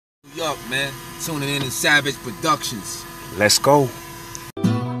Up, man. Tuning in to Savage Productions. Let's go.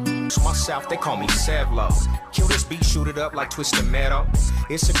 Myself, they call me Savlo. Kill this beat, shoot it up like Twisted Meadow.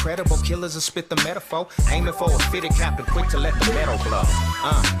 It's incredible, killers will spit the metaphor. Aiming for a fitted cap and quick to let the metal blow.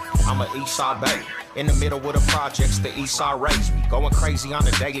 I'm a Eastside baby. In the middle with the projects, the Eastside raised me. Going crazy on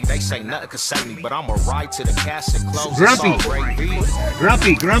the daily, they say nothing could save me. But I'ma ride to the casket close. Grumpy,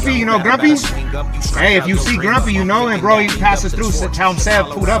 you know Grumpy? Hey, if you see Grumpy, you know him, bro. He passes through, tell him Sav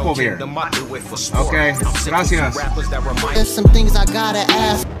pulled up over here. Okay, gracias. There's some things I gotta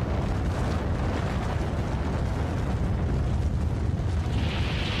ask.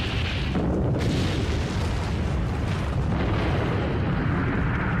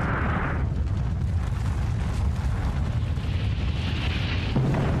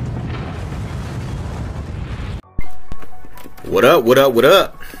 What up, what up, what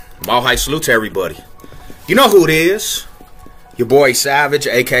up? Ball high salute to everybody. You know who it is. Your boy Savage,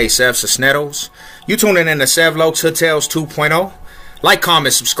 aka Sev Cisneros. You tuning in to Sevlo Tutels 2.0. Like,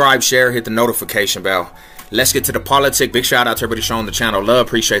 comment, subscribe, share, hit the notification bell. Let's get to the politic. Big shout out to everybody showing the channel love.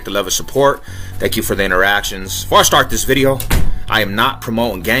 Appreciate the love and support. Thank you for the interactions. Before I start this video, I am not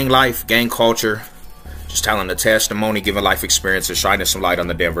promoting gang life, gang culture. Just telling the testimony, giving life experiences, shining some light on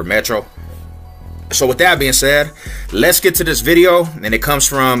the Denver Metro. So with that being said, let's get to this video, and it comes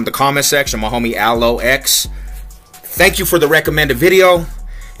from the comment section, my homie Allo X. Thank you for the recommended video,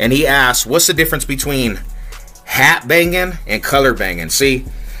 and he asked, what's the difference between hat banging and color banging? See,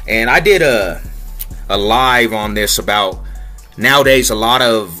 and I did a live on this about nowadays a lot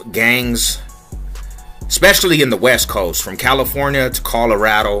of gangs, especially in the West Coast, from California to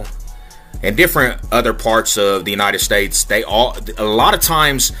Colorado and different other parts of the United States, a lot of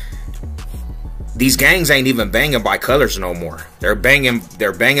times these gangs ain't even banging by colors no more. They're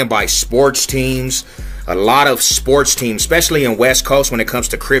banging by sports teams. A lot of sports teams, especially in West Coast when it comes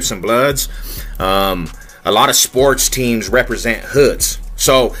to Crips and Bloods, a lot of sports teams represent hoods.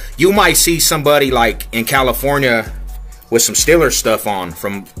 So you might see somebody like in California with some Steelers stuff on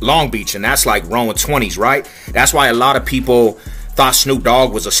from Long Beach, and that's like Rowan 20s, right? That's why a lot of people thought Snoop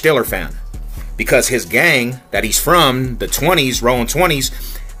Dogg was a Steeler fan, because his gang that he's from, the 20s, Rowan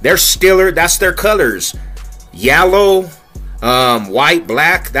 20s, they're Steeler, that's their colors. Yellow, white,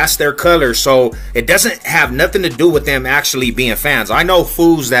 black, that's their colors. So it doesn't have nothing to do with them actually being fans. I know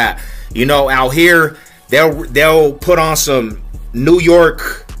fools that, you know, out here, they'll put on some New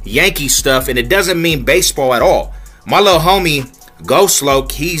York Yankee stuff, and it doesn't mean baseball at all. My little homie, Ghost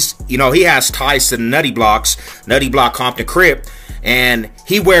Loke, he's, you know, he has ties to the Nutty Block Compton Crip, and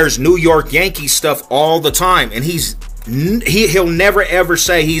he wears New York Yankee stuff all the time, and he'll never ever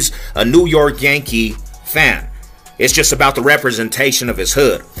say he's a New York Yankee fan. It's just about the representation of his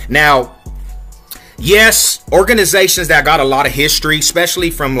hood. Now, yes, organizations that got a lot of history, especially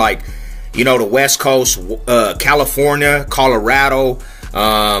from, like, you know, the West Coast, California, Colorado,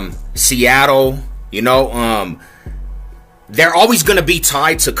 Seattle, you know, they're always going to be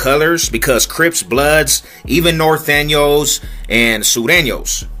tied to colors, because Crips, Bloods, even Norteños and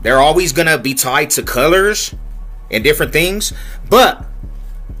Sureños, they're always going to be tied to colors and different things. But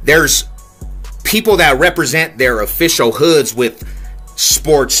there's people that represent their official hoods with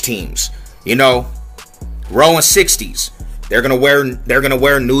sports teams. You know, Rowan 60s, they're gonna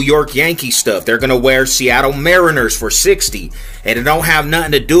wear New York Yankee stuff. They're gonna wear Seattle Mariners for 60, and it don't have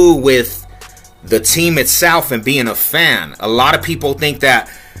nothing to do with the team itself and being a fan. A lot of people think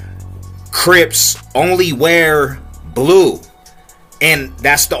that Crips only wear blue, and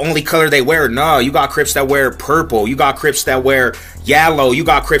that's the only color they wear. No, you got Crips that wear purple. You got Crips that wear yellow. You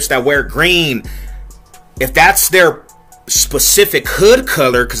got Crips that wear green. If that's their specific hood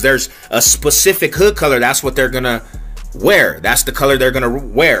color, because there's a specific hood color, that's what they're going to wear. That's the color they're going to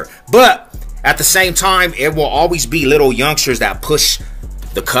wear. But at the same time, it will always be little youngsters that push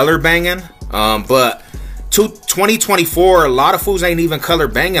the color banging. But 2024, a lot of fools ain't even color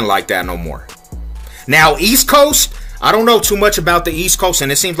banging like that no more. Now, East Coast, I don't know too much about the East Coast,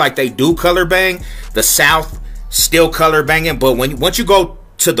 and it seems like they do color bang. The South still color banging, but once you go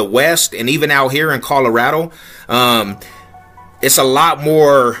to the West, and even out here in Colorado, it's a lot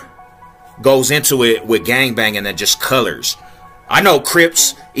more goes into it with gang banging than just colors. I know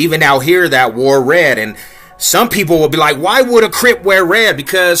Crips even out here that wore red, and some people will be like, why would a Crip wear red?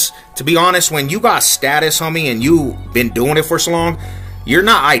 Because, to be honest, when you got status, homie, and you've been doing it for so long, you're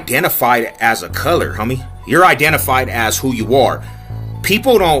not identified as a color, homie. You're identified as who you are.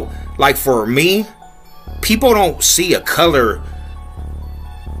 People don't, like for me, people don't see a color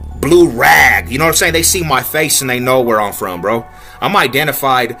blue rag. You know what I'm saying? They see my face and they know where I'm from, bro. I'm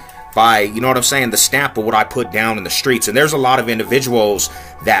identified by, you know what I'm saying, the stamp of what I put down in the streets. And there's a lot of individuals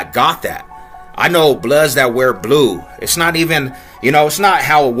that got that. I know Bloods that wear blue. It's not even, you know, it's not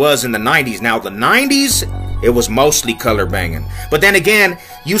how it was in the 90s. Now, the 90s, it was mostly color banging. But then again,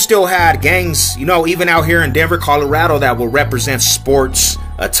 you still had gangs, you know, even out here in Denver, Colorado, that will represent sports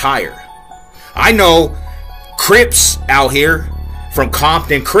attire. I know Crips out here from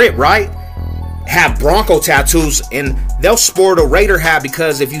Compton Crip, right? Have Bronco tattoos, and they'll sport a Raider hat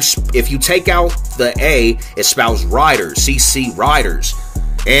because if you take out the A, it spells Riders, CC Riders.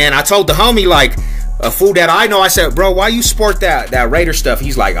 And I told the homie, like, a fool that I know, I said, bro, why you sport that Raider stuff?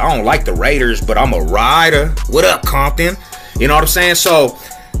 He's like, I don't like the Raiders, but I'm a rider. What up, Compton? You know what I'm saying? So,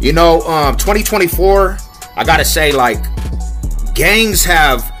 you know, 2024, I gotta say, like, gangs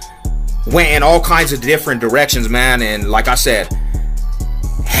have went in all kinds of different directions, man. And like I said,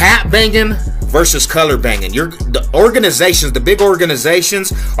 hat banging versus color banging. The organizations, the big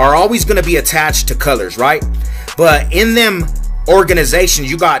organizations, are always going to be attached to colors, right? But in them organizations,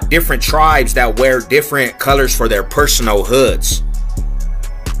 you got different tribes that wear different colors for their personal hoods.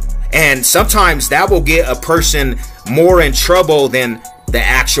 And sometimes that will get a person more in trouble than the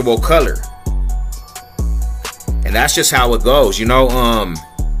actual color. And that's just how it goes, you know.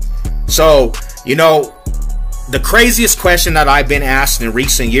 So, you know, the craziest question that I've been asked in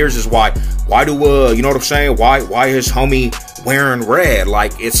recent years is why do you know what I'm saying? Why is homie wearing red?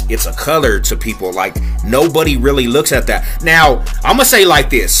 Like, it's a color to people. Like, nobody really looks at that. Now, I'm gonna say like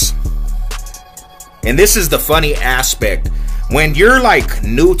this, and this is the funny aspect. When you're like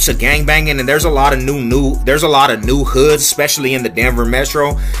new to gangbanging, and there's a lot of new hoods, especially in the Denver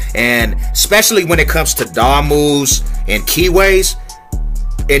metro, and especially when it comes to Damus and Keyways,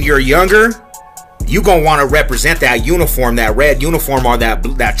 and you're younger, you gonna want to represent that uniform, that red uniform, or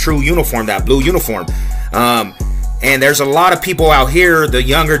that true uniform, that blue uniform. And there's a lot of people out here, the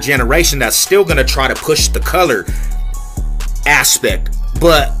younger generation, that's still gonna try to push the color aspect,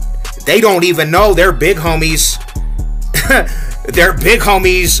 but they don't even know their big homies. Their big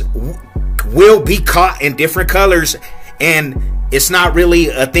homies will be caught in different colors, and it's not really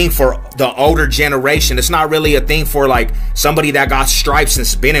a thing for the older generation. It's not really a thing for like somebody that got stripes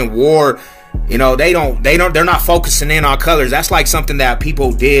and's been in war. You know, they're not focusing in on colors. That's like something that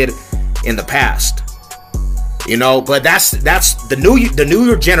people did in the past. You know, but that's the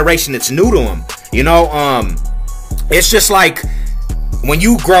newer generation. It's new to them. You know, it's just like when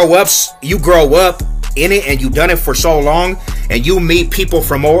you grow up in it and you've done it for so long, and you meet people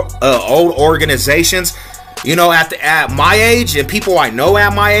from old organizations. You know, at my age, and people I know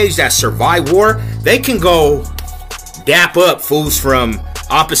at my age that survive war, they can go dap up fools from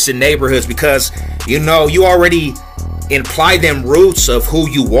opposite neighborhoods because, you know, you already imply them roots of who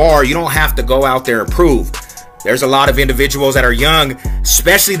you are. You don't have to go out there and prove. There's a lot of individuals that are young,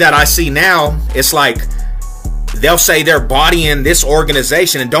 especially that I see now. It's like they'll say they're bodying this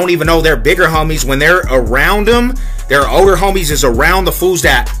organization and don't even know they're bigger homies. When they're around them, their older homies is around the fools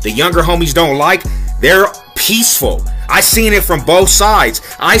that the younger homies don't like. They're peaceful. I seen it from both sides.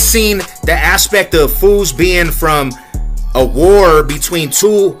 I seen the aspect of fools being from a war between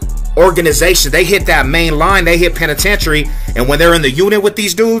two organizations. They hit that main line, they hit penitentiary, and when they're in the unit with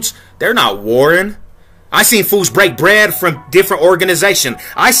these dudes, they're not warring. I seen fools break bread from different organizations.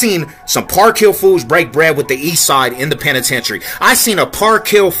 I seen some Park Hill fools break bread with the East Side in the penitentiary. I seen a Park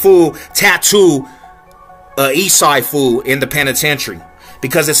Hill fool tattoo a East Side fool in the penitentiary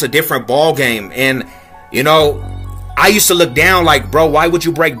because it's a different ball game. And you know, I used to look down like, bro, why would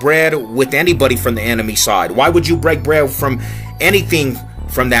you break bread with anybody from the enemy side? Why would you break bread from anything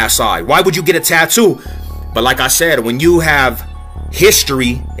from that side? Why would you get a tattoo? But like I said, when you have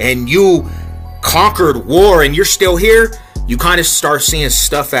history and you conquered war and you're still here, you kind of start seeing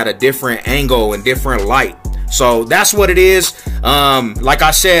stuff at a different angle and different light. So that's what it is. Like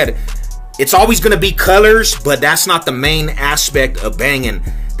I said, it's always going to be colors, but that's not the main aspect of banging.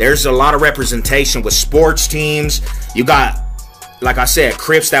 There's a lot of representation with sports teams. You got, like I said,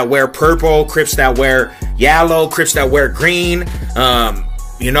 Crips that wear purple, Crips that wear yellow, Crips that wear green.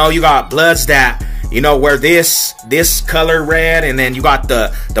 You know, you got Bloods that, you know, wear this color red, and then you got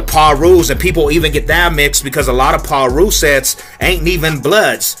the Parus, and people even get that mixed because a lot of Paru sets ain't even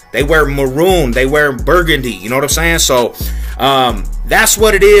Bloods. They wear maroon, they wear burgundy, you know what I'm saying? So that's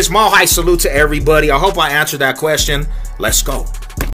what it is. Mile high salute to everybody. I hope I answered that question. Let's go.